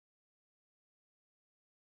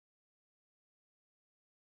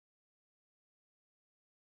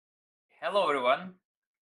Hello, everyone.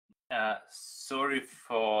 Sorry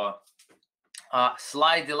for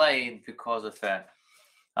slight delay because of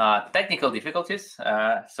technical difficulties.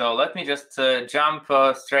 So let me just jump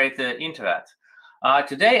straight into that.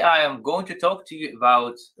 Today, I am going to talk to you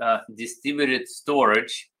about distributed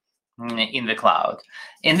storage in the cloud.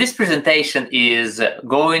 And this presentation is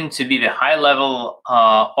going to be the high-level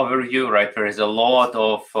overview, right? There is a lot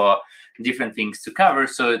of different things to cover,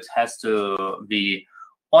 so it has to be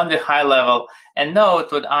on the high level. And note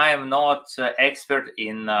that I am not expert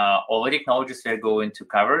in all the technologies we're going to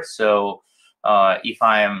cover. So if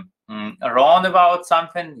I am wrong about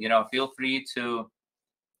something, feel free to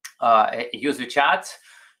use the chat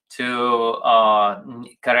to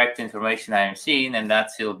correct information I am seeing, and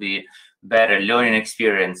that will be better learning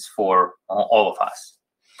experience for all of us.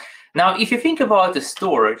 Now, if you think about the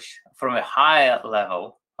storage from a high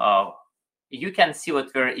level, you can see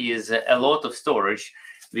that there is a lot of storage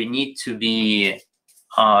we need to be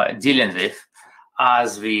dealing with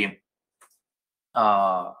as we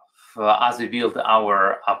build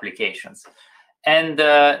our applications. And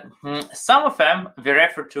some of them we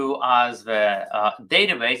refer to as the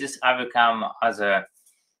databases. I will come as a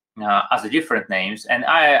different names, and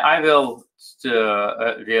I will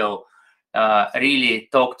really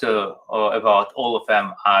talk about all of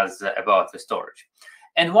them as about the storage.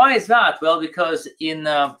 And why is that? Well, because in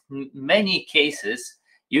many cases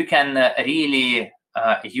you can really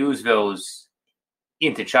use those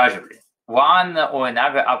interchangeably. One or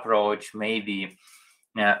another approach may be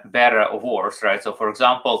better or worse, right? So, for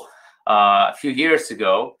example, a few years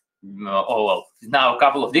ago, now a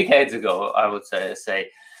couple of decades ago, I would say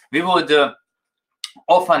we would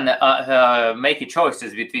often make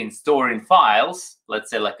choices between storing files, let's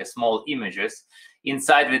say like a small images,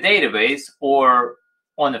 inside the database or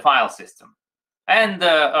on the file system. And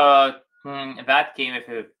that came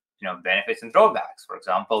with benefits and drawbacks. For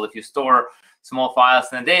example, if you store small files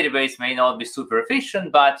in a database, may not be super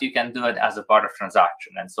efficient, but you can do it as a part of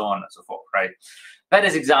transaction and so on and so forth, right? That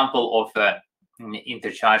is example of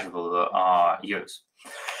interchangeable use.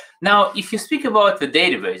 Now, if you speak about the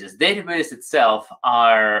databases itself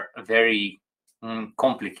are very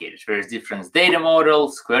complicated. There's different data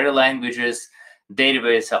models, query languages.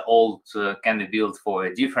 Databases are all can be built for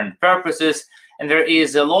different purposes, and there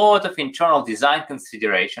is a lot of internal design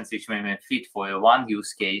considerations which may fit for one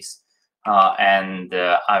use case and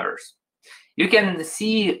others. You can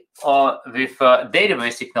see with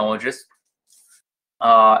database technologies,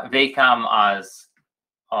 they come as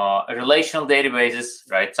relational databases,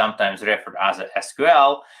 right? Sometimes referred as a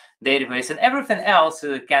SQL database, and everything else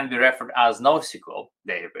can be referred as NoSQL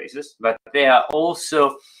databases, but they are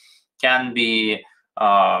also can be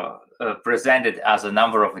presented as a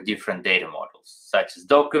number of different data models, such as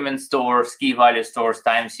document stores, key value stores,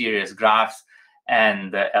 time series, graphs,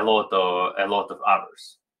 and a lot of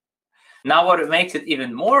others. Now, what makes it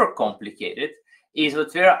even more complicated is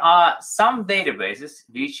that there are some databases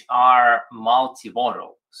which are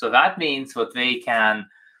multimodal. So that means that they can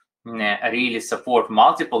really support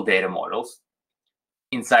multiple data models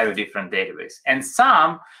inside a different database, and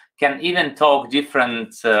some can even talk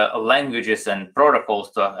different languages and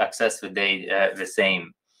protocols to access the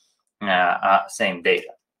same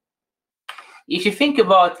data. If you think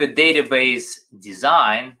about the database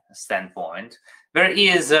design standpoint, there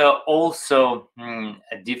is also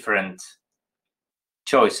different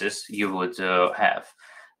choices you would have.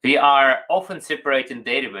 We are often separating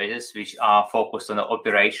databases which are focused on the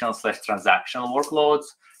operational/transactional workloads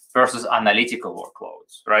versus analytical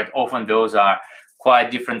workloads, right? Often those are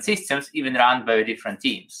quite different systems, even run by different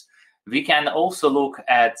teams. We can also look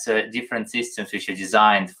at different systems which are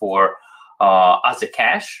designed for as a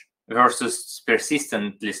cache versus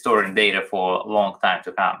persistently storing data for a long time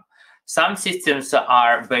to come. Some systems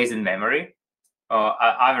are based in memory.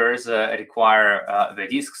 Others require the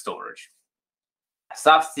disk storage.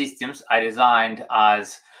 Subsystems are designed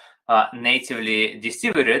as natively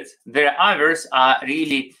distributed. There are others are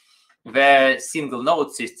really the single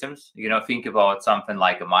node systems. Think about something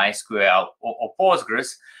like a MySQL or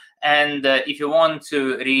Postgres. And if you want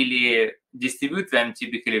to really distribute them,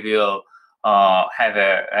 typically we'll have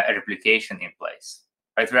a replication in place.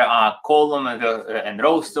 Right? There are column and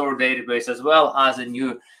row store database, as well as a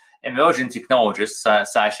new emerging technologies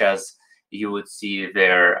such as you would see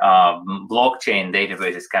their blockchain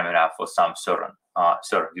databases coming up for some certain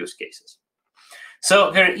use cases. So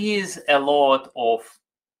there is a lot of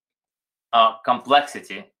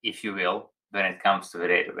complexity, if you will, when it comes to the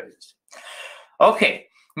databases. Okay,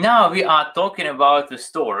 now we are talking about the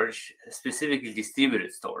storage, specifically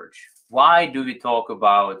distributed storage. Why do we talk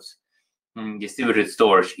about distributed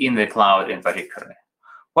storage in the cloud in particular?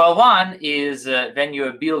 Well, one is when you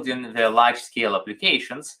are building the large-scale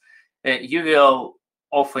applications, you will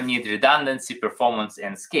often need redundancy, performance,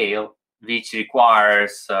 and scale, which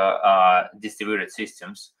requires distributed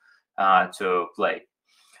systems to play.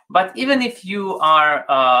 But even if you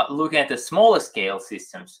are looking at the smaller scale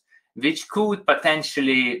systems, which could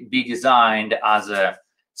potentially be designed as a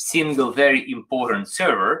single very important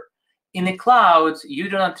server, in the cloud, you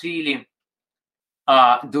do not really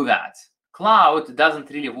do that. Cloud doesn't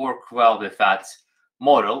really work well with that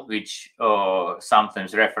model, which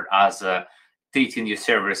sometimes referred as treating your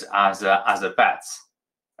servers as a pets,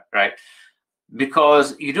 right?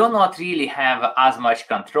 Because you do not really have as much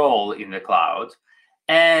control in the cloud.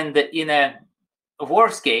 And in a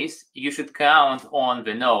worst case, you should count on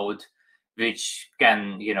the node, which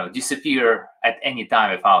can disappear at any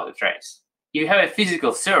time without a trace. You have a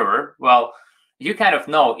physical server, well, you kind of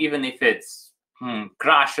know, even if it's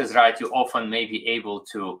crashes, right, you often may be able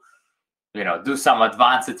to do some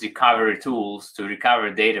advanced recovery tools to recover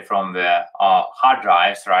data from the hard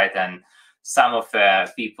drives, right? And some of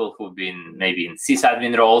the people who've been maybe in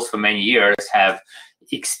sysadmin roles for many years have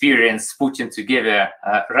experienced putting together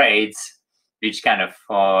RAIDs, which kind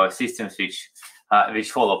of systems which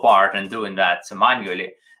fall apart, and doing that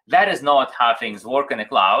manually. That is not how things work in the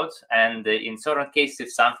cloud. And in certain cases,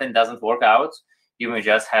 if something doesn't work out, you may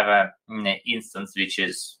just have an instance which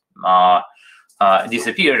is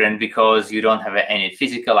disappeared, and because you don't have any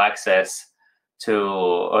physical access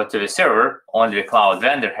to the server, only the cloud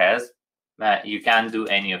vendor has, you can't do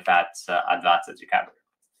any of that advanced recovery.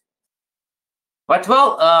 But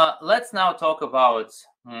well, let's now talk about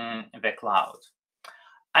the cloud.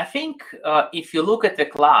 I think if you look at the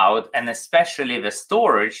cloud, and especially the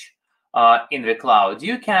storage in the cloud,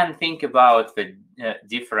 you can think about the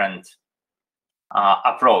different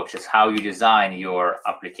approaches, how you design your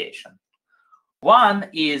application. One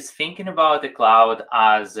is thinking about the cloud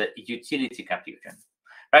as utility computing,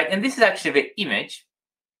 right? And this is actually the image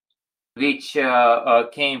which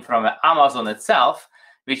came from Amazon itself,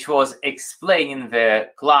 which was explaining the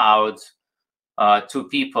cloud to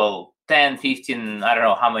people 10, 15, I don't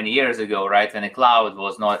know how many years ago, right, when the cloud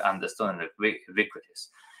was not understood and ubiquitous.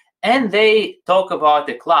 And they talk about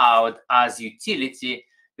the cloud as utility,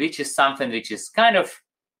 which is something which is kind of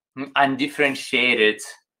undifferentiated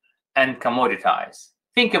and commoditized.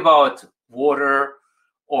 Think about water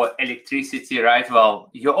or electricity, right? Well,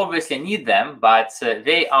 you obviously need them, but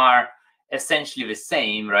they are essentially the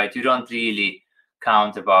same, right? You don't really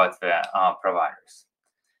count about the providers.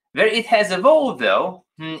 Where it has evolved, though,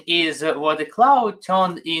 is what the cloud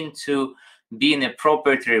turned into being a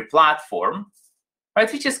proprietary platform,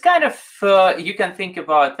 right? Which is kind of, you can think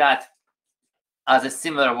about that as a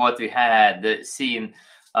similar what we had seen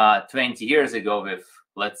 20 years ago with,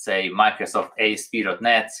 let's say, Microsoft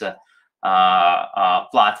ASP.NET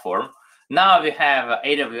platform. Now we have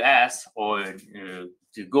AWS or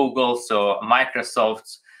Google, so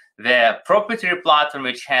Microsoft's the proprietary platform,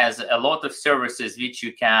 which has a lot of services which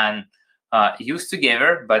you can use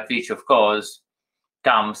together, but which, of course,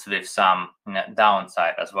 comes with some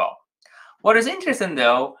downside as well. What is interesting,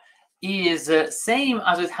 though, is same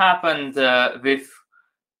as it happened with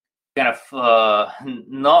kind of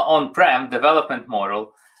not on-prem development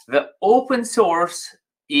model, the open source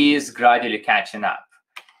is gradually catching up.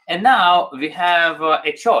 And now we have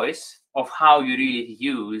a choice of how you really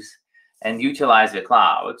use and utilize the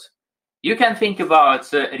cloud. You can think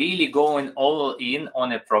about really going all in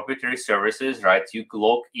on a proprietary services, right? You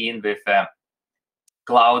log in with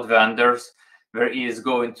cloud vendors. There is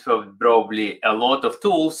going to be probably a lot of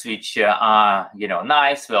tools which are,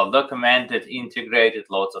 nice, well documented, integrated,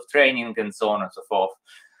 lots of training, and so on and so forth.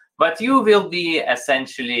 But you will be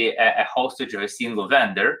essentially a hostage of a single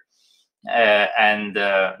vendor and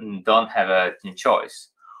don't have a choice.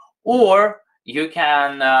 Or you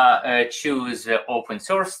can choose the open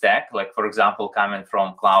source stack, like, for example, coming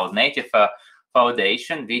from Cloud Native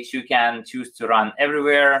Foundation, which you can choose to run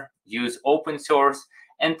everywhere, use open source,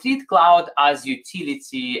 and treat cloud as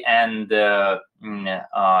utility and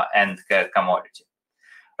commodity,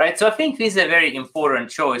 right? So I think these are very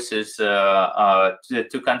important choices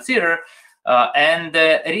to consider. And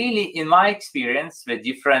really, in my experience, the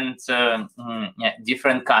different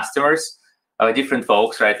customers, different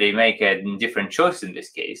folks, right, they make a different choice in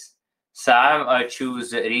this case. Some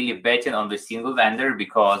choose really betting on the single vendor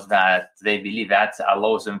because that they believe that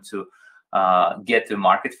allows them to get to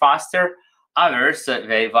market faster. Others,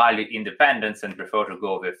 they value independence and prefer to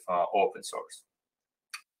go with open source.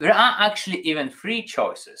 There are actually even three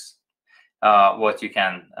choices what you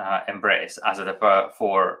can embrace as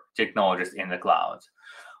for technologies in the cloud.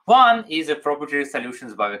 One is a proprietary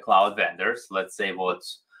solutions by the cloud vendors. Let's say what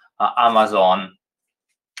Amazon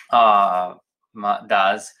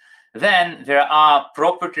does. Then there are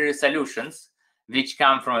proprietary solutions which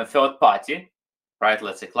come from a third party, right?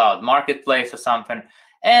 Let's say cloud marketplace or something.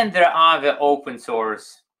 And there are the open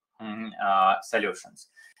source solutions.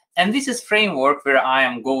 And this is framework where I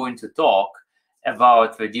am going to talk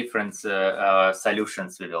about the different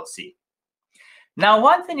solutions we will see. Now,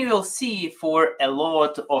 one thing you will see for a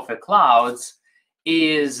lot of the clouds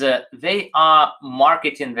is they are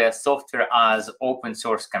marketing their software as open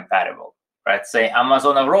source compatible, right? Say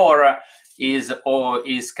Amazon Aurora is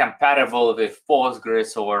compatible with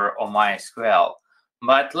Postgres or MySQL.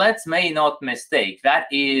 But let's make not mistake, that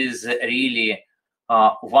is really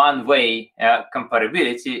one-way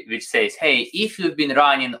compatibility, which says, hey, if you've been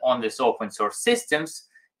running on this open source systems,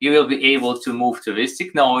 you will be able to move to this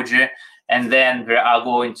technology, and then there are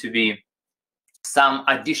going to be some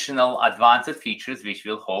additional advanced features which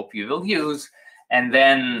we'll hope you will use. And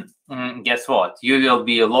then guess what? You will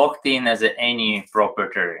be locked in as any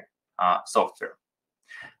proprietary software,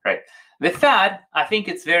 right? With that, I think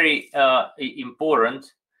it's very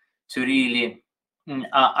important to really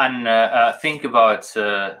think about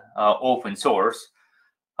open source,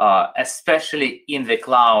 especially in the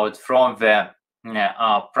cloud from the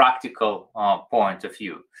practical point of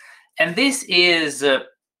view. And this is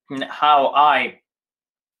how I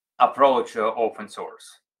approach open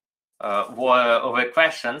source. The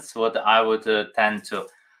questions what I would tend to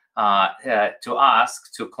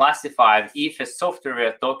ask to classify if a software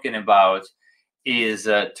we're talking about is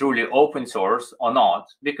truly open source or not.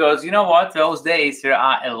 Because you know what, those days there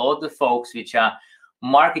are a lot of folks which are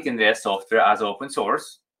marketing their software as open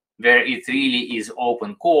source, where it really is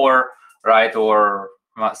open core, right, or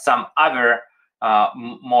some other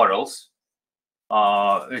models,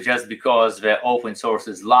 just because the open source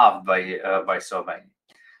is loved by so many.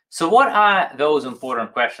 So what are those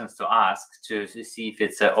important questions to ask to see if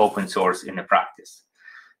it's open source in the practice?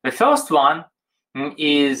 The first one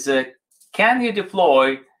is, can you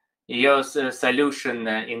deploy your solution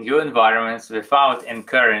in your environments without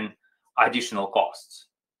incurring additional costs,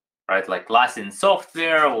 right? Like licensing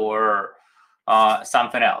software or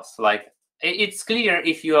something else. Like it's clear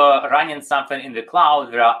if you are running something in the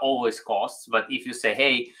cloud, there are always costs. But if you say,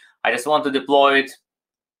 hey, I just want to deploy it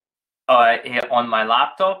on my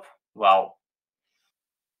laptop, well,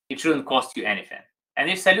 it shouldn't cost you anything. And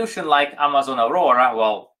if solution like Amazon Aurora,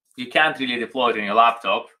 well, you can't really deploy it on your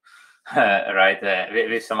laptop, right?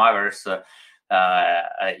 With some others,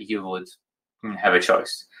 you would have a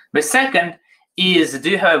choice. The second is, do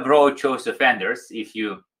you have a broad choice of vendors if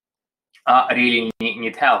you really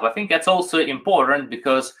need help? I think that's also important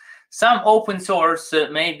because some open source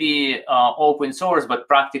may be open source, but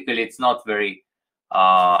practically it's not very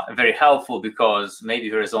helpful because maybe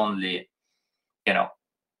there is only,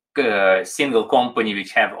 a single company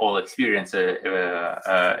which have all experience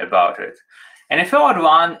about it. And the third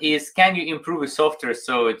one is, can you improve the software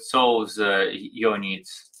so it solves your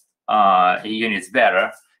needs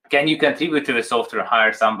better? Can you contribute to the software,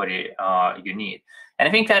 hire somebody you need? And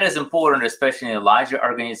I think that is important, especially in larger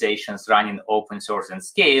organizations running open source and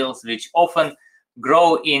scales, which often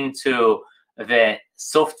grow into the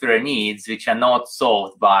software needs which are not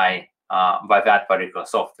solved by that particular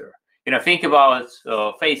software. Think about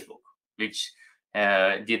Facebook, which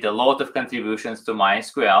did a lot of contributions to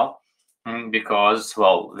MySQL because,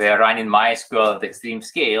 well, they're running MySQL at extreme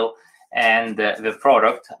scale, and the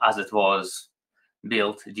product, as it was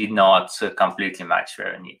built, did not completely match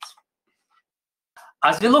their needs.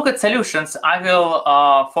 As we look at solutions, I will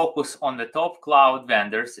focus on the top cloud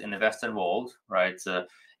vendors in the Western world, right?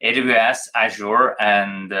 AWS, Azure,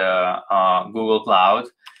 and Google Cloud.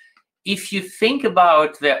 If you think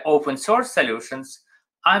about the open source solutions,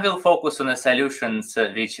 I will focus on the solutions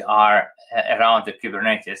which are around the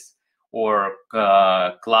Kubernetes or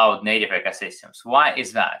cloud native ecosystems. Why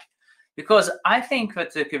is that? Because I think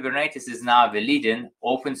that the Kubernetes is now the leading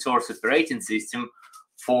open source operating system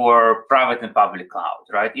for private and public cloud,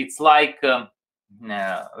 right? It's like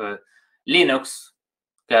Linux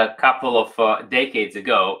a couple of decades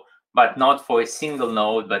ago, but not for a single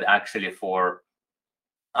node, but actually for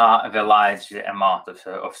the large amount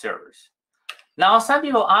of servers. Now, some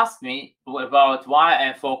people ask me about why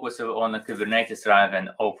I focus on the Kubernetes rather than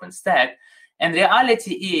OpenStack. And the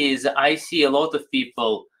reality is I see a lot of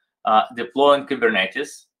people deploying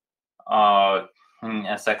Kubernetes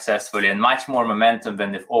successfully and much more momentum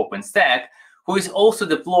than with OpenStack, who is also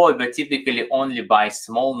deployed, but typically only by a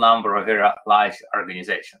small number of very large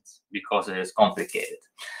organizations because it is complicated.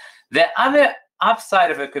 The other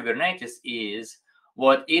upside of a Kubernetes is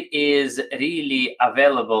what it is really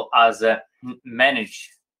available as a managed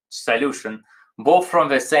solution, both from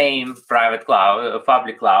the same private cloud,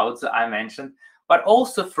 public clouds I mentioned, but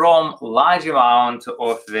also from large amount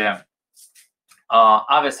of the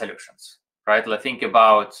other solutions, right? Let's think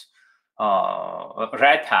about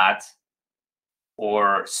Red Hat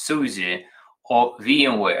or SUSE or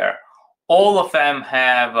VMware. All of them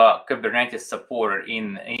have Kubernetes supported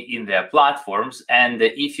in their platforms. And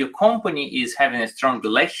if your company is having a strong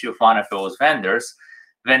relationship with one of those vendors,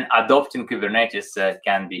 then adopting Kubernetes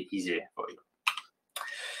can be easier for you.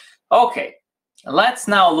 Okay, let's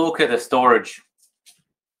now look at the storage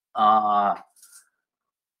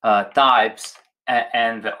types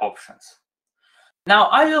and the options. Now,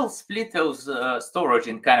 I will split those storage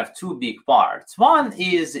in kind of two big parts. One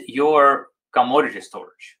is your commodity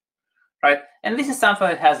storage, right? And this is something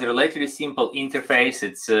that has a relatively simple interface.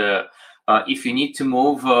 It's if you need to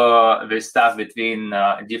move the stuff between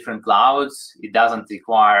different clouds, it doesn't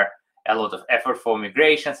require a lot of effort for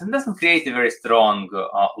migrations and doesn't create a very strong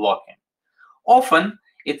lock-in. Often,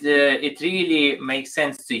 it really makes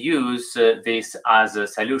sense to use this as a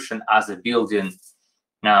solution, as a building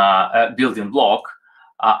block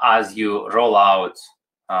as you roll out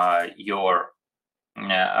your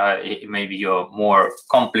maybe your more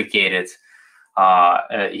complicated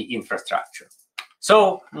infrastructure.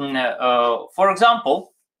 So, for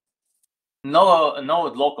example,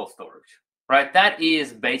 node local storage, right? That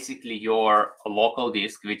is basically your local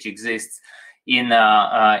disk, which exists in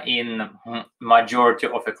majority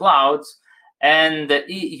of the clouds, and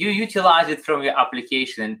you utilize it from your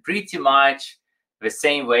application in pretty much the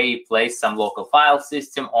same way. You place some local file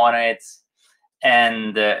system on it,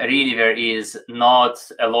 and really there is not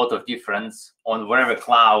a lot of difference on whatever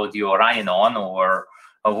cloud you are running on, or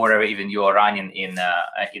whatever even you are running in a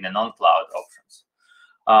non-cloud options.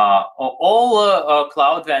 All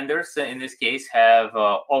cloud vendors in this case have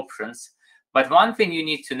options. But one thing you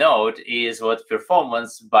need to note is what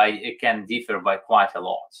performance can differ by quite a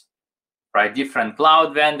lot, right? Different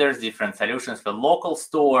cloud vendors, different solutions. The local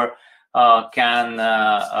store can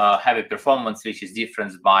have a performance which is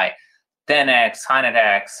different by 10x,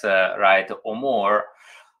 100x, right, or more.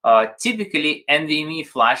 Typically, NVMe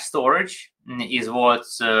flash storage is what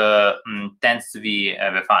tends to be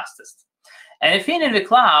the fastest. And if in the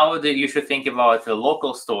cloud, you should think about the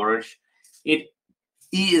local storage. It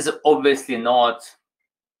is obviously not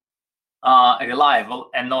reliable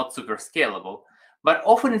and not super scalable, but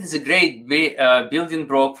often it is a great building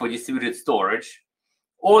block for distributed storage,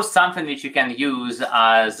 or something which you can use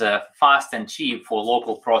as fast and cheap for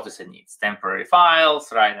local processing needs, temporary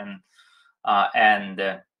files, right,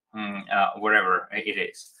 and wherever it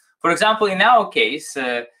is. For example, in our case,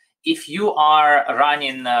 if you are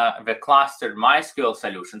running the clustered MySQL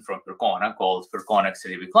solution from Percona called Percona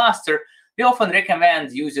XLB Cluster, we often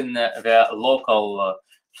recommend using the local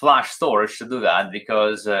flash storage to do that,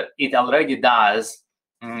 because it already does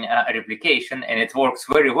replication, and it works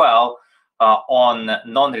very well on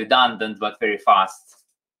non-redundant but very fast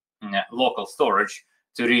local storage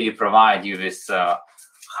to really provide you with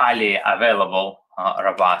highly available,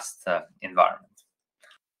 robust environment.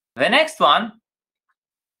 The next one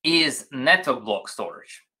is network block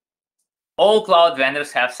storage. All cloud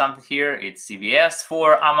vendors have something here. It's CVS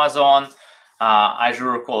for Amazon.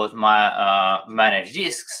 Azure call it managed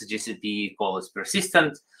disks. GCP call it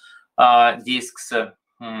persistent disks, as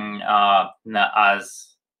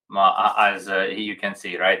you can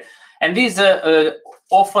see, right? And these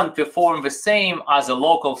often perform the same as a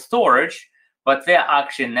local storage, but they're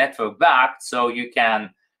actually network backed, so you can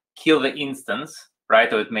kill the instance,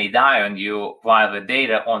 right? Or it may die on you while the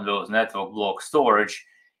data on those network block storage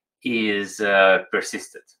is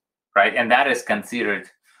persisted, right? And that is considered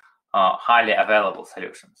highly available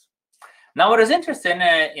solutions. Now, what is interesting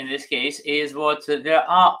in this case is what there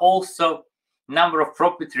are also a number of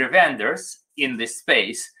proprietary vendors in this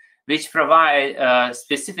space which provide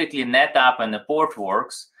specifically NetApp and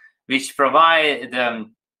Portworx, which provide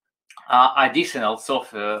additional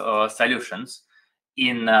software solutions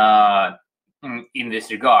in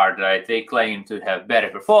this regard, right? They claim to have better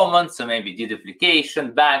performance, so maybe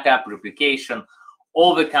deduplication, backup, replication,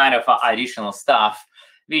 all the kind of additional stuff,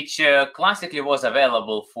 which classically was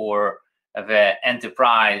available for the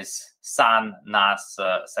enterprise SAN NAS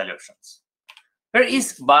solutions. There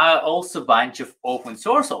is also a bunch of open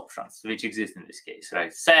source options which exist in this case,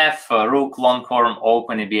 right? Ceph, Rook, Longhorn,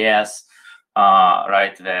 OpenEBS,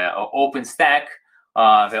 right? The OpenStack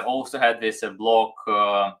They also had this block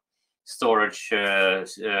storage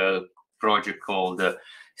project called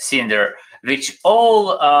Cinder, which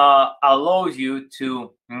all allows you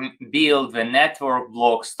to build the network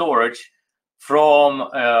block storage from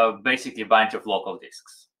basically a bunch of local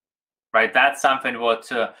disks, right? That's something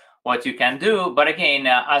what you can do. But again,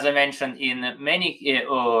 as I mentioned, in many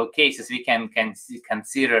cases, we can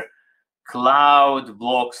consider cloud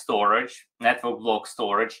block storage, network block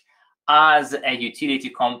storage, as a utility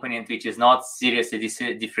component which is not seriously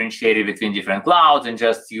differentiated between different clouds, and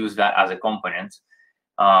just use that as a component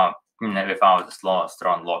without a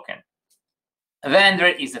strong lock-in. Then there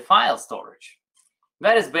is the file storage.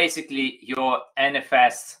 That is basically your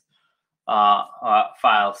NFS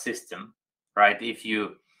file system, right? If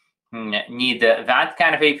you need that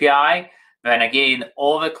kind of API, then again,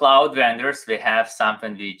 all the cloud vendors, they have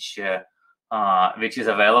something which is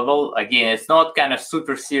available. Again, it's not kind of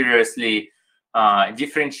super seriously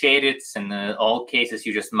differentiated. In all cases,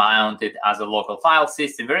 you just mount it as a local file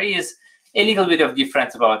system. There is a little bit of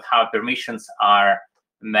difference about how permissions are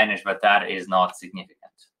managed, but that is not significant.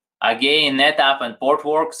 Again, NetApp and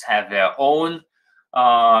Portworx have their own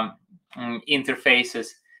interfaces.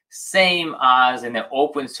 Same as in the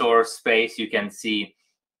open source space, you can see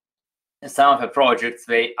some of the projects,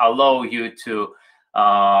 they allow you to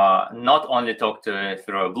not only talk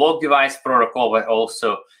through a block device protocol, but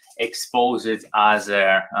also expose it as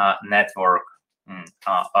a network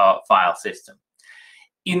file system.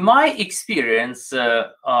 In my experience,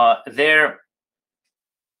 there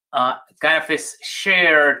kind of this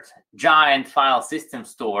shared giant file system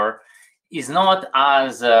store is not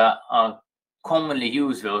as commonly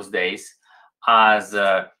used those days as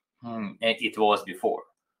it was before.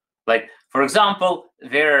 Like, for example,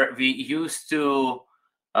 there we used to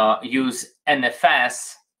use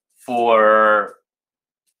NFS for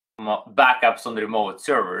backups on remote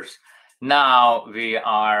servers. Now we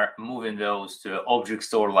are moving those to object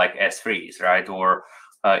store like S3s, right? Or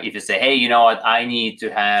if you say, hey, you know what, I need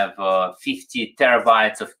to have 50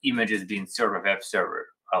 terabytes of images being served on a web server.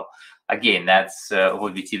 Well, again, that's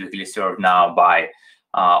what we typically serve now by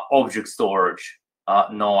object storage,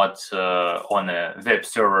 not on a web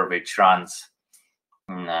server which runs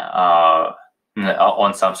on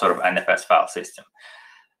some sort of NFS file system.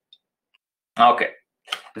 Okay,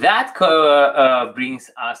 that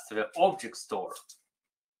brings us to the object store.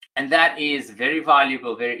 And that is very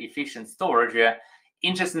valuable, very efficient storage.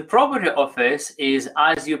 Interesting property of this is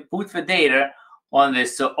as you put the data on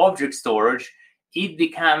this object storage, it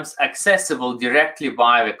becomes accessible directly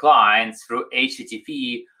by the clients through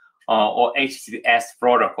HTTP or HTTPS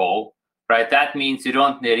protocol, right? That means you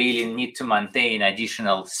don't really need to maintain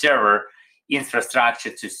additional server infrastructure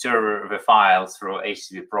to serve the files through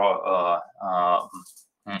HTTP protocol.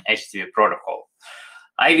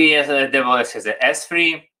 AWS has a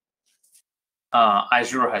S3,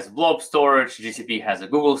 Azure has blob storage, GCP has a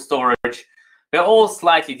Google storage. They're all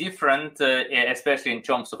slightly different, especially in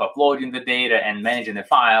terms of uploading the data and managing the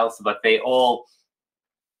files, but they all,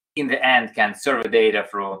 in the end, can serve the data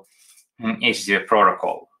through HTTP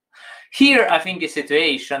protocol. Here, I think the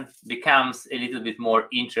situation becomes a little bit more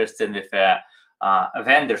interesting with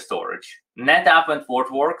vendor storage. NetApp and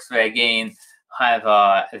Portworx, they again have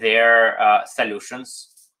their solutions,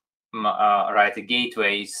 right, the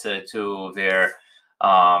gateways to their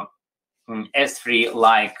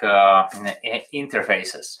S3-like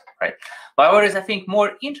interfaces, right? But what is, I think,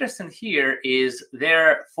 more interesting here is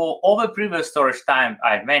there, for all the previous storage time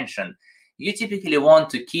I mentioned, you typically want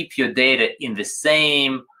to keep your data in the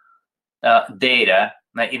same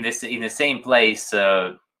in the same place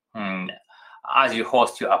as you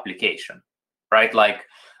host your application, right? Like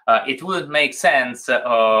it wouldn't make sense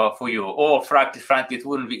for you, or frankly, it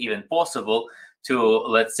wouldn't be even possible to,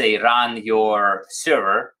 let's say, run your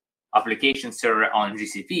application server on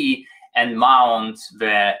GCP and mount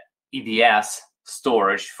the EBS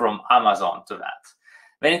storage from Amazon to that.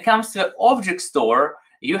 When it comes to object store,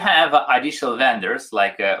 you have additional vendors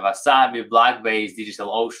like Wasabi, Blackbase,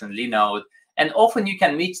 DigitalOcean, Linode, and often you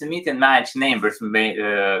can meet and match vendors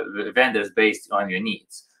based on your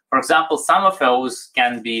needs. For example, some of those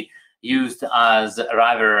can be used as a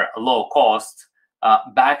rather low-cost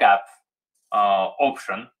backup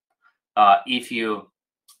option if you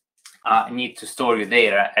need to store your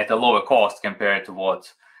data at a lower cost compared to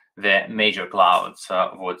what the major clouds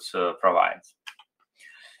would provide.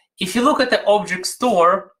 If you look at the object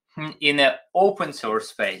store in an open source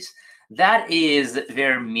space, that is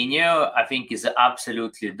where Minio, I think, is an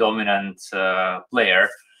absolutely dominant player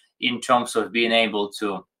in terms of being able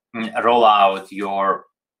to roll out your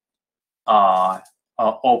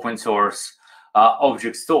open source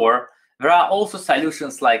object store. There are also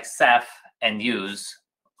solutions like Ceph and Use,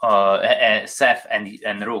 Ceph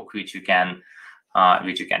and Rook, which you can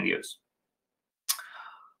use.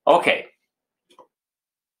 Okay.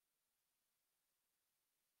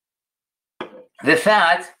 With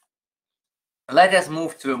that, let us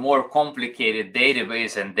move to a more complicated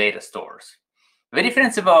database and data stores. The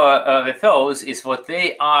difference about with those is what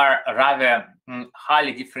they are rather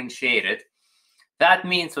highly differentiated. That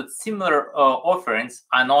means that similar offerings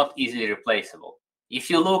are not easily replaceable. If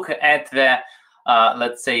you look at the,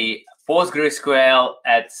 let's say, PostgreSQL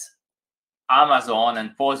at Amazon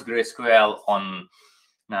and PostgreSQL on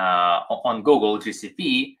Google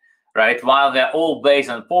GCP, right? While they're all based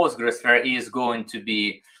on Postgres, there is going to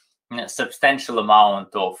be a substantial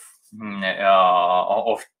amount of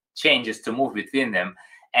changes to move between them.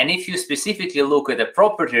 And if you specifically look at the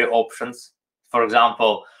proprietary options, for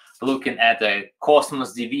example, looking at a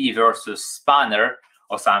Cosmos DB versus Spanner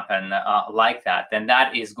or something like that, then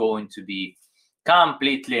that is going to be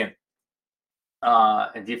completely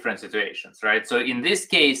different situations, right? So in this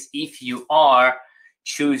case, if you are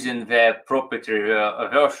choosing the proprietary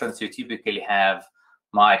versions, you typically have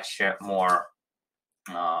much more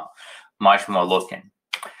lock-in.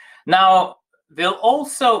 Now, we'll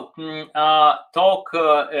also talk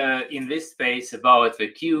in this space about the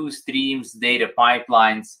queues, streams, data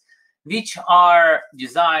pipelines, which are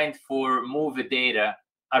designed for move the data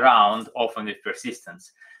around, often with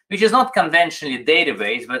persistence, which is not conventionally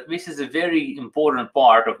database, but this is a very important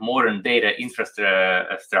part of modern data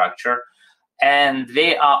infrastructure. And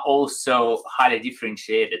they are also highly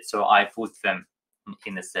differentiated. So I put them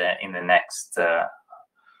in this in the next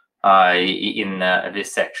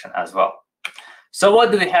this section as well. So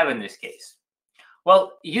what do we have in this case?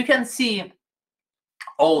 Well, you can see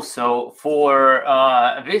also for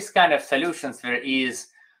this kind of solutions, there is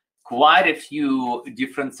quite a few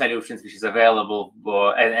different solutions which is available,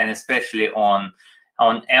 and especially on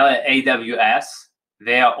AWS.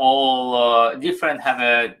 They are all different, have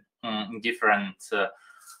a different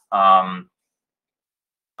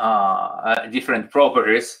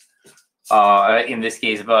properties in this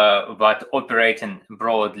case, but operating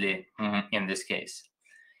broadly in this case.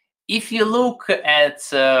 If you look at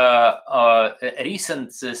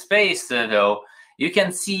recent space, though, you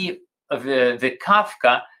can see the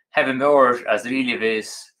Kafka have emerged as really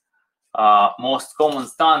this most common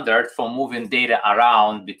standard for moving data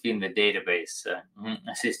around between the database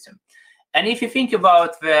system. And if you think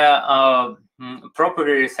about the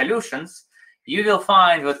proprietary solutions, you will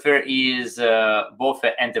find that there is both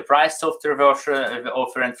an enterprise software version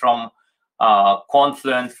offering from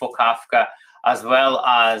Confluent for Kafka, as well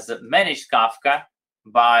as managed Kafka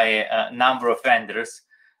by a number of vendors,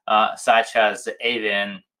 such as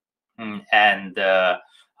Avian and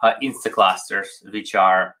Instaclusters, which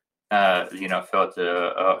are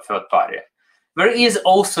third party. There is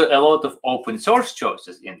also a lot of open source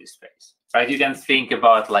choices in this space, right? You can think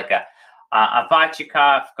about like a Apache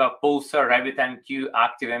Kafka, Pulsar, RabbitMQ,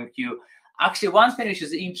 ActiveMQ. Actually, one thing which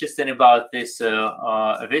is interesting about this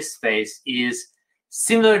this space is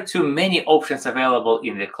similar to many options available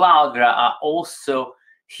in the cloud. There are also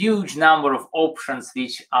huge number of options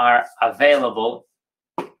which are available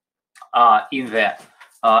in the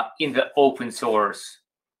open source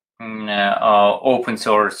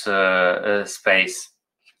space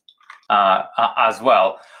as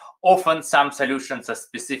well. Often, some solutions are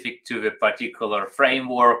specific to the particular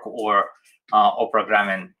framework or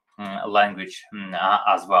programming language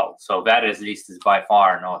as well. So that at least is by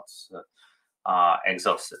far not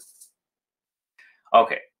exhaustive.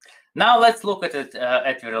 Okay, now let's look at it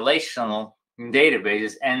at the relational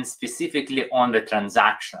databases and specifically on the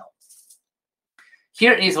transactional.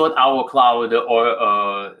 Here is what our cloud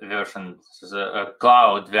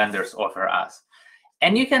cloud vendors offer us.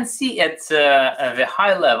 And you can see at the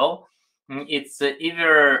high level, it's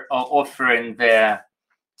either offering the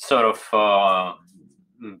sort of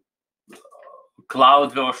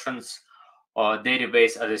cloud versions or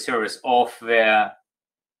database as a service of the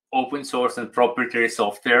open source and proprietary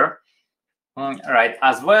software, right?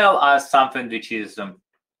 As well as something which is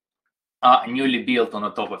newly built on the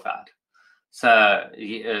top of that. So,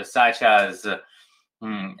 such as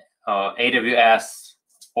AWS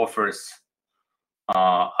offers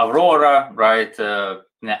Aurora, right?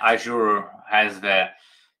 Azure has the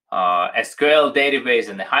SQL database,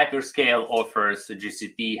 and the hyperscale offers.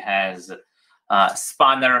 GCP has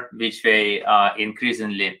Spanner, which they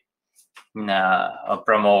increasingly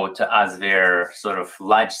promote as their sort of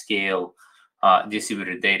large-scale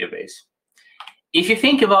distributed database. If you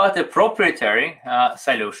think about the proprietary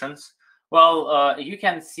solutions, well, you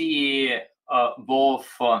can see both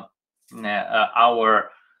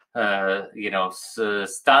our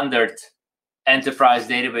standard enterprise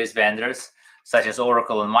database vendors such as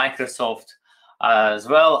Oracle and Microsoft, as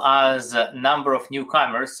well as a number of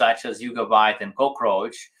newcomers such as Yugabyte and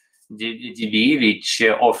Cockroach DB, which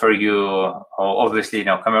offer you obviously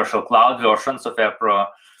commercial cloud versions of their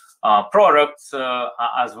products,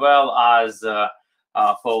 as well as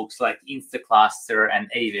folks like Instacluster and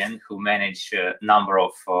Avian, who manage a number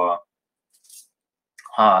of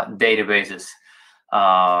databases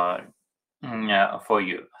for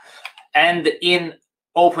you. And in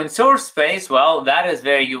open source space, well, that is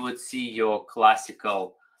where you would see your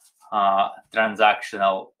classical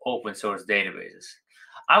transactional open source databases.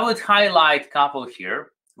 I would highlight a couple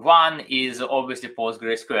here. One is obviously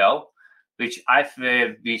PostgreSQL, which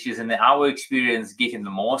is in our experience getting the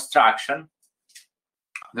most traction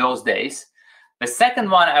those days. The second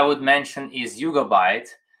one I would mention is Yugabyte,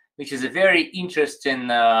 which is a very interesting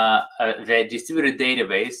the distributed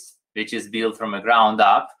database, which is built from the ground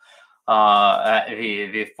up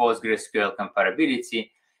with PostgreSQL comparability.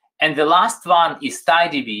 And the last one is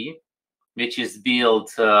TiDB, which is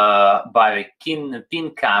built by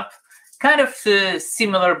PinCap, kind of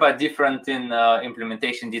similar but different in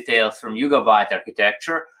implementation details from Yugabyte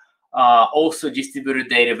architecture. Also distributed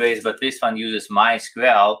database, but this one uses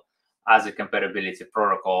MySQL as a comparability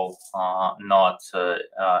protocol, not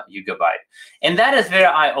Yugabyte. And that is where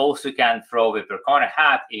I also can throw the FrOSCon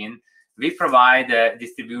hat in. We provide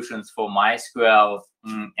distributions for MySQL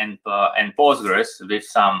and Postgres with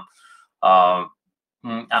some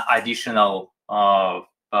additional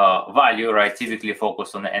value, right? Typically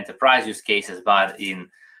focused on the enterprise use cases, but in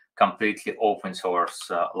completely open source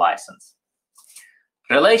license.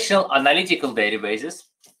 Relational analytical databases,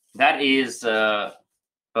 that is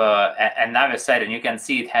another set, and you can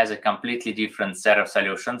see it has a completely different set of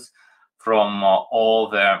solutions from all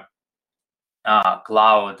the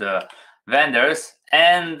cloud vendors,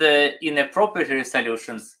 and in the proprietary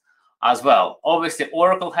solutions as well. Obviously,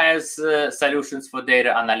 Oracle has solutions for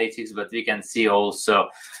data analytics, but we can see also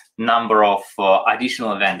number of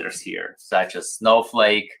additional vendors here, such as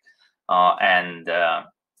Snowflake and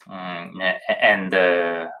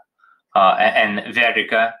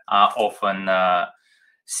Verica are often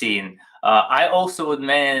seen. I also would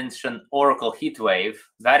mention Oracle HeatWave.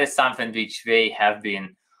 That is something which they have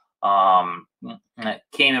been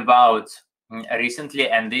came about recently,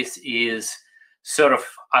 and this is sort of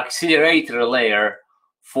accelerator layer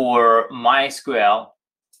for MySQL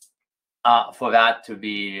for that to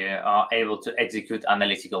be able to execute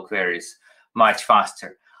analytical queries much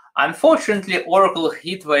faster. Unfortunately, Oracle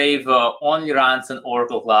HeatWave only runs on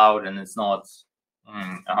Oracle Cloud, and it's not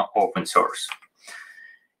open source.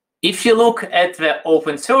 If you look at the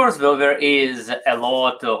open source, well, there is a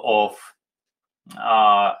lot of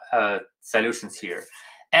solutions here.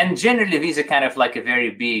 And generally, these are kind of like a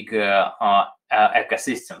very big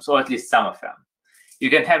ecosystem, or at least some of them. You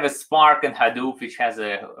can have a Spark and Hadoop, which has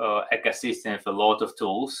a ecosystem with a lot of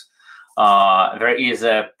tools. There is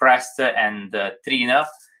a Presta and Trina.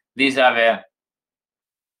 These are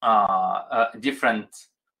the different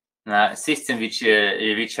systems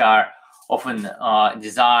which are often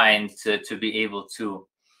designed to be able to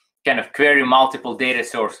kind of query multiple data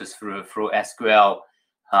sources through SQL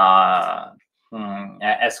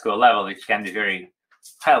SQL level, which can be very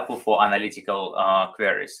helpful for analytical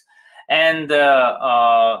queries. And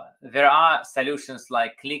there are solutions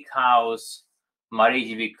like ClickHouse,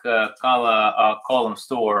 MariaDB, Column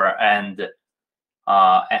Store, and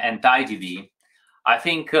TiDB. I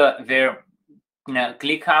think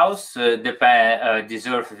ClickHouse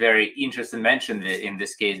deserves very interesting mention in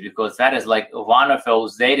this case, because that is like one of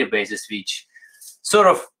those databases which sort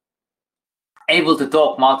of able to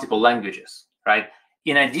talk multiple languages, right?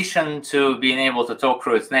 In addition to being able to talk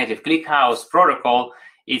through its native ClickHouse protocol,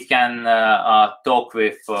 it can talk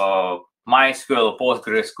with MySQL or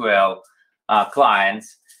PostgreSQL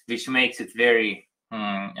clients, which makes it very,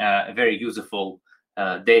 very useful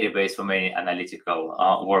database for many analytical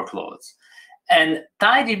workloads. And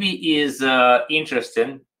TiDB is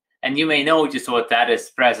interesting, and you may notice what that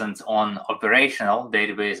is present on operational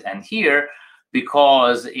database and here,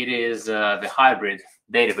 because it is the hybrid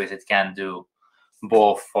database. It can do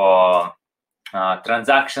both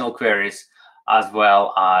transactional queries as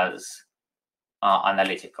well as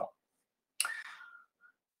analytical.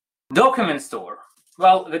 Document store.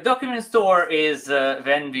 Well, the document store is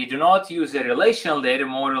when we do not use a relational data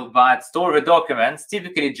model, but store the documents,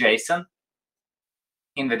 typically JSON,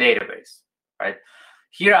 in the database, right?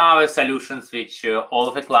 Here are solutions which all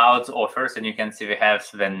of the clouds offers, and you can see we have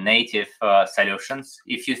the native solutions.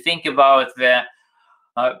 If you think about the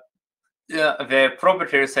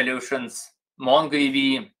proprietary solutions,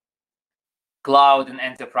 MongoDB cloud and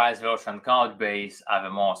enterprise version cloud base are the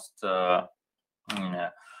most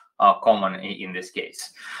common in this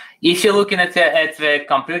case. If you're looking at the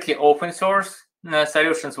completely open source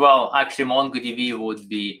solutions, well, actually MongoDB would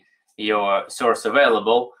be your source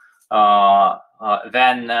available.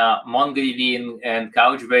 Then MongoDB and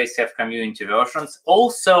Couchbase have community versions.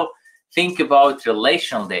 Also, think about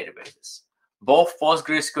relational databases. Both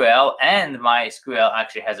PostgreSQL and MySQL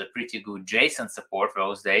actually has a pretty good JSON support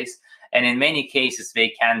those days, and in many cases they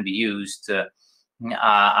can be used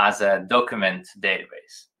as a document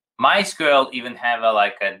database. MySQL even have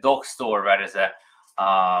like a doc store where is a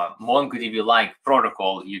MongoDB-like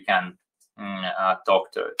protocol you can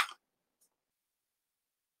talk to it.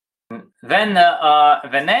 Then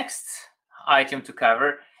the next item to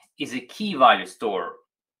cover is a key value store.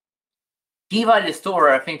 Key value store,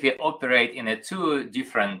 I think we operate in two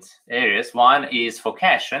different areas. One is for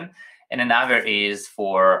caching, and another is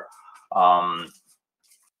for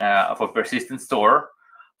persistent store.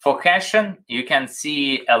 For caching, you can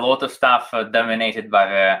see a lot of stuff dominated by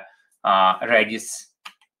the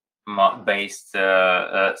Redis-based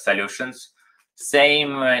solutions.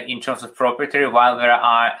 Same in terms of proprietary. While there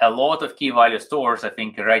are a lot of key value stores, I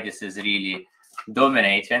think Redis is really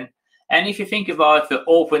dominating. And if you think about the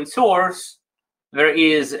open source, there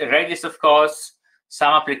is Redis, of course.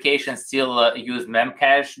 Some applications still use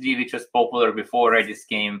Memcached, which was popular before Redis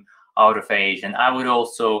came out of age. And I would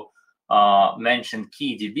also mention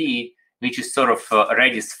KeyDB, which is sort of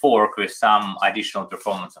Redis fork with some additional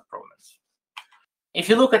performance improvements. If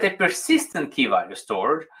you look at a persistent key value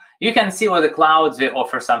store, you can see what the clouds they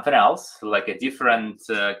offer something else, like a different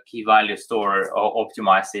key value store or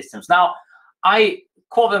optimized systems. Now, I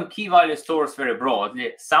call them key value stores very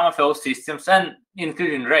broadly. Some of those systems, and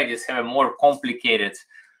including Redis, have a more complicated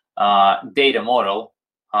data model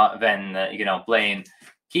than plain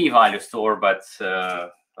key value store. But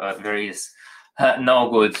there is no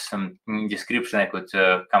good description I could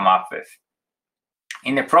come up with.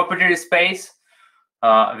 In the proprietary space,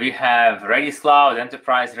 we have Redis Cloud,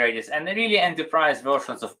 Enterprise Redis, and really enterprise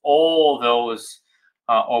versions of all those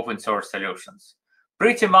open source solutions.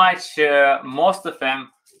 Pretty much most of them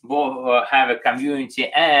both have a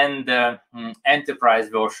community and enterprise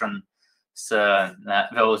versions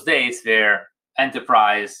those days, where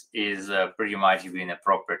enterprise is pretty much being a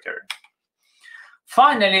proprietary.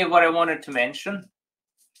 Finally, what I wanted to mention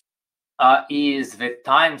is the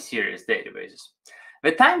time series databases.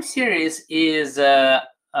 The time series is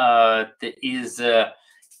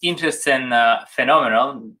interesting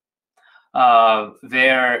phenomenon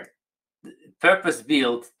where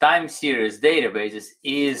purpose-built time series databases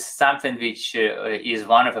is something which is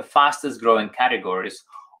one of the fastest growing categories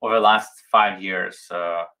over the last 5 years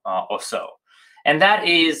or so. And that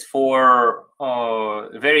is for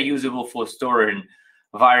very usable for storing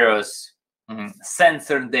various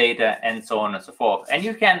sensor data and so on and so forth. And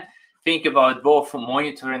you can think about both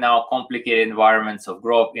monitoring our complicated environments of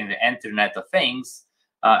growth in the Internet of Things.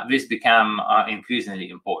 This become increasingly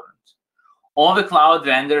important. All the cloud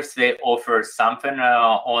vendors, they offer something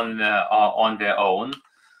on their own,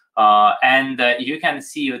 and you can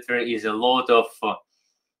see that there is a lot of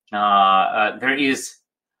there is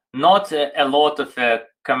not a lot of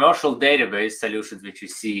commercial database solutions which you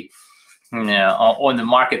see on the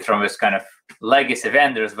market from this kind of legacy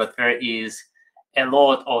vendors, but there is a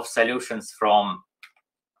lot of solutions from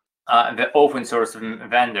the open source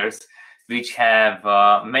vendors, which have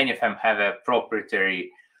many of them have a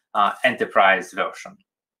proprietary enterprise version.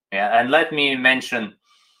 Yeah, and let me mention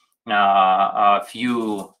a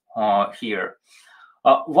few here.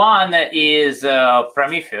 One is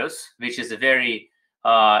Prometheus, which is a very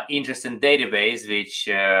interesting database, which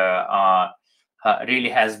really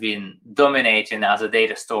has been dominating as a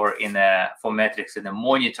data store for metrics in the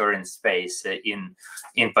monitoring space in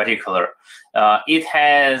particular. It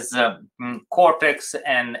has Cortex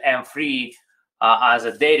and M3 as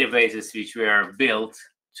a databases which were built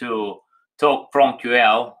to talk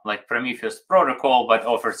PromQL, like Prometheus protocol, but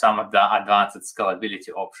offer some of the advanced scalability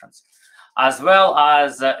options, as well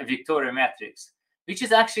as Victoria Metrics, which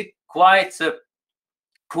is actually quite a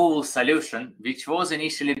cool solution, which was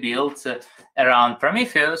initially built around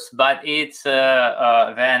Prometheus, but it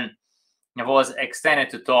then was extended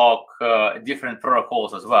to talk different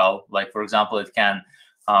protocols as well. Like, for example, it can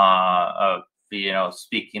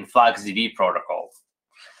speak in FluxDB protocol.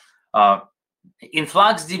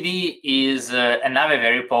 InfluxDB is another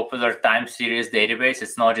very popular time series database.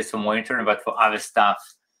 It's not just for monitoring, but for other stuff,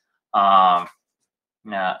 as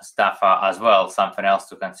well, something else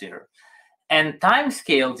to consider. And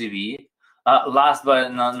TimescaleDB, last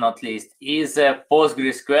but not least, is a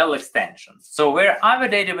PostgreSQL extension. So where other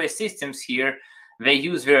database systems here, they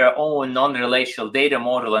use their own non-relational data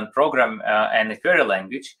model and program and a query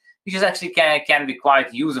language, which is actually can be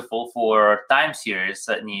quite useful for time series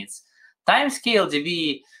needs.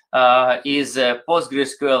 TimescaleDB is a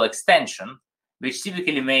PostgreSQL extension, which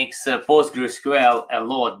typically makes PostgreSQL a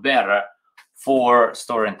lot better for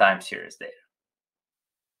storing time series data.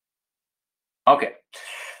 Okay,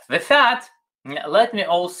 with that, let me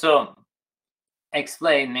also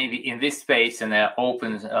explain maybe in this space in an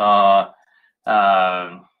open with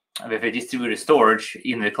a distributed storage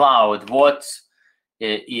in the cloud what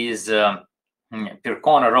is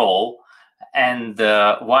Percona role and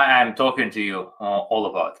why I'm talking to you all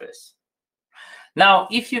about this. Now,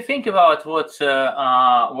 if you think about what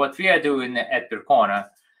we are doing at Percona,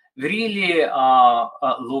 we really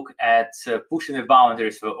look at pushing the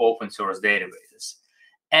boundaries for open source databases,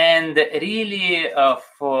 and really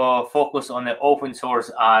focus on the open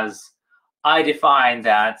source as I define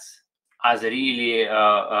that as a really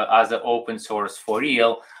as an open source for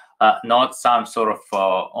real, not some sort of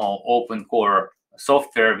open core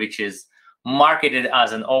software which is marketed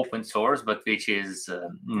as an open source, but which is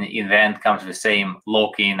in the end comes with the same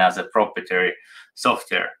lock-in as a proprietary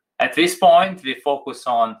software. At this point, we focus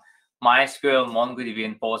on MySQL, MongoDB,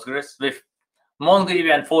 and Postgres. With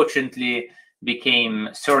MongoDB, unfortunately, became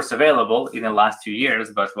source available in the last few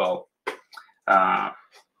years, but well,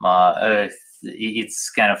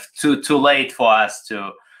 it's kind of too late for us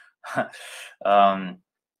to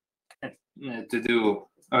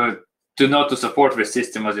not support the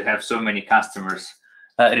system, as we have so many customers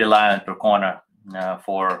rely on Percona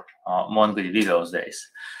for MongoDB those days.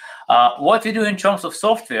 What we do in terms of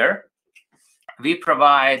software, we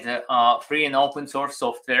provide free and open source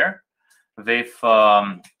software with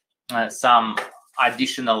some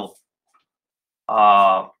additional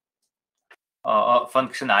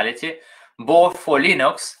functionality, both for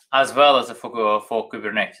Linux as well as for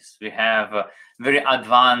Kubernetes. We have very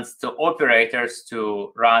advanced operators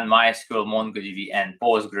to run MySQL, MongoDB, and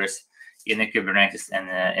Postgres in a Kubernetes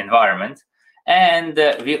environment. And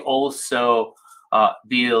we also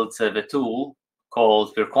built the tool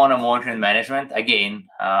called Percona Monitoring Management, again,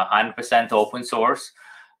 100% open source,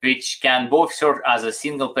 which can both serve as a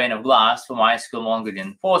single pane of glass for MySQL, MongoDB,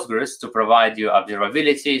 and Postgres to provide you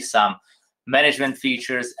observability, some management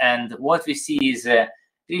features. And what we see is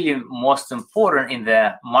really most important in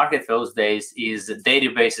the market those days is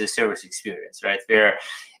database as a service experience, right? Where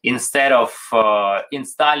instead of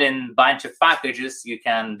installing a bunch of packages, you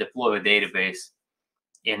can deploy a database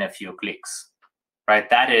in a few clicks, right?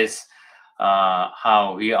 That is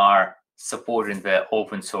how we are supporting the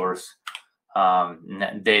open source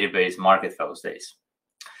database market those days.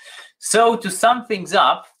 So to sum things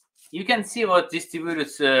up, you can see what distributed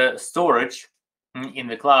storage in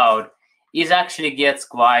the cloud is actually gets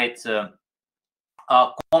quite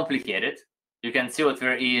complicated. You can see what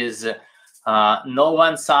there is no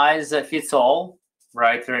one size fits all,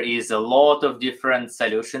 right? There is a lot of different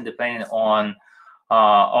solutions depending on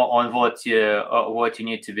what you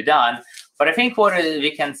need to be done. But I think what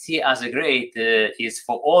we can see as a great is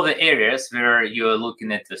for all the areas where you're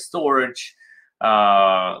looking at the storage,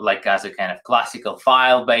 like as a kind of classical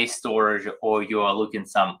file-based storage, or you are looking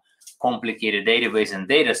some complicated database and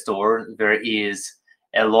data store, there is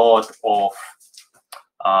a lot of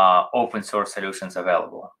open source solutions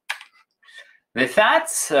available. With that,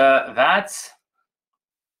 that's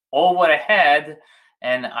all what I had,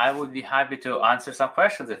 and I would be happy to answer some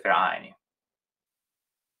questions if there are any.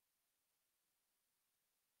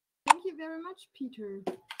 Thank you very much, Peter.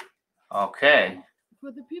 Okay.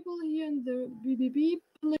 For the people here in the BBB,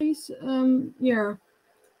 please,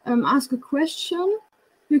 ask a question.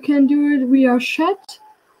 You can do it via chat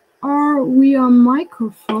or via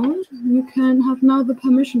microphone. You can have now the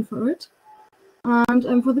permission for it.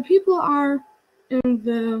 And for the people are in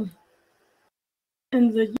the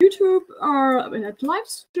YouTube or in a live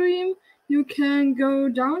stream, you can go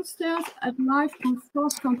downstairs at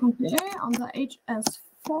live.froscon.de on the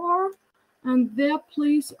HS4, and there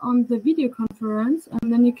please on the video conference, and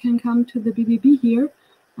then you can come to the BBB here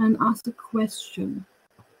and ask a question.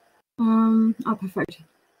 Perfect.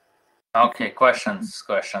 Okay, questions.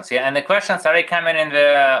 Yeah, and the questions, are they coming in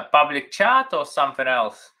the public chat or something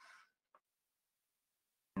else?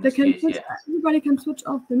 They can switch, everybody can switch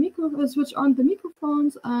off the switch on the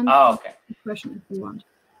microphones and okay. question if you want.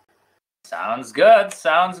 Sounds good.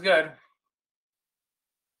 Sounds good.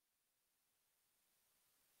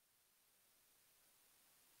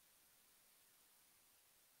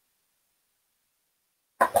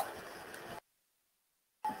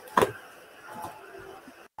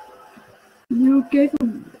 You gave a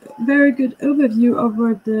very good overview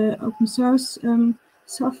over the open source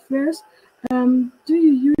softwares. Do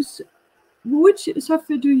you use, which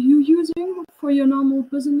software do you using for your normal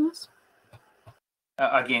business?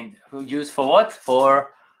 Again, use for what?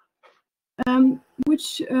 For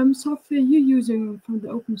which software you using from the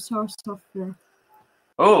open source software?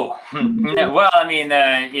 Oh, well, I mean,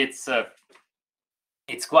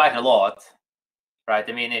 it's quite a lot, right?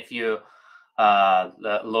 I mean, if you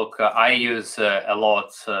look, I use a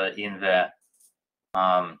lot in the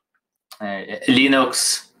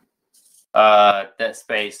Linux that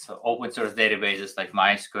space, open source databases like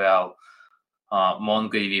MySQL,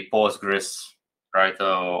 MongoDB, Postgres, right?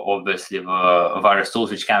 Obviously, various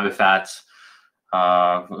tools which can be fetched.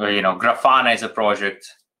 Grafana is a project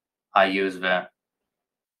I use there.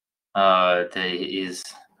 Is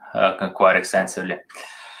quite extensively.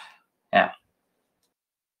 Yeah.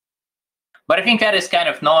 But I think that is kind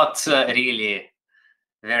of not really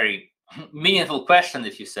very meaningful question,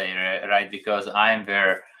 if you say, right? Because I'm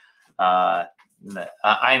a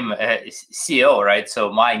CEO, right?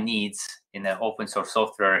 So my needs in the open source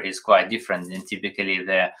software is quite different, and typically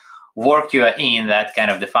the work you are in that kind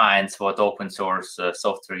of defines what open source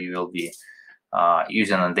software you will be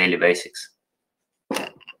using on a daily basis.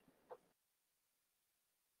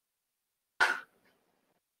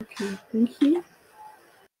 Okay, thank you.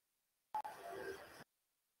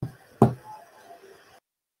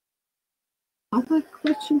 Other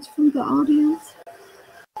questions from the audience?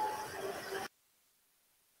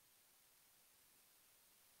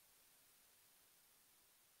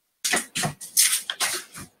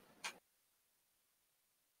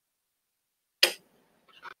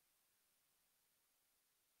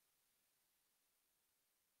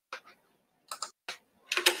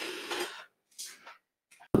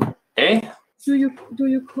 Okay. Do you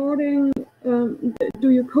coding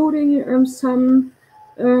some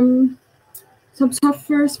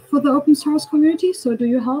softwares for the open source community? So do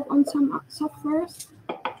you help on some softwares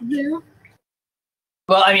there?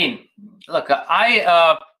 Well, I mean, look,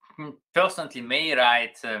 I personally may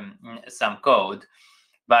write some code,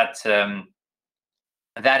 but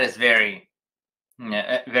that is very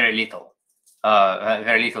little.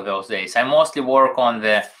 Very little those days. I mostly work on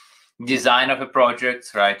the design of a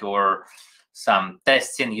project, right, or some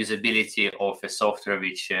testing usability of a software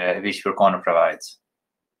which FrOSCon provides.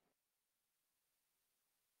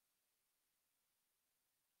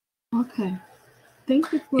 Okay,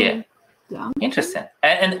 thank you for the answer. Interesting.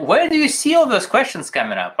 And where do you see all those questions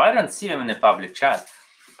coming up? I don't see them in the public chat.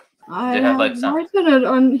 I have written it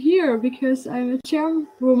on here because I'm a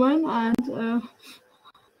chairwoman, and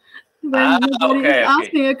when nobody is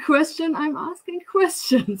asking a question, I'm asking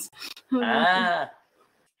questions.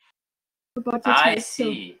 About the I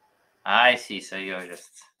see. I see. So you're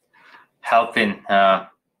just helping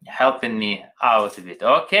me out a bit.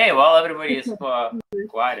 Okay. Well, everybody is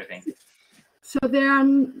quiet, I think. So there are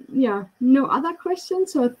no other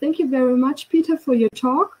questions. So thank you very much, Peter, for your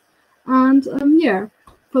talk. And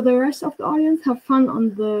for the rest of the audience, have fun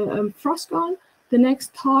on the FrOSCon. The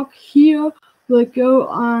next talk here will go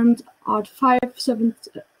on at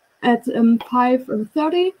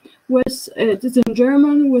 5:30 with it's in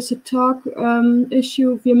German with the talk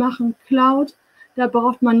issue Wir machen Cloud. Da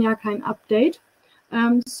braucht man ja kein Update.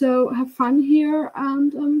 So have fun here,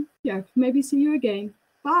 and maybe see you again.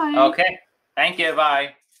 Bye. Okay. Thank you.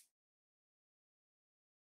 Bye.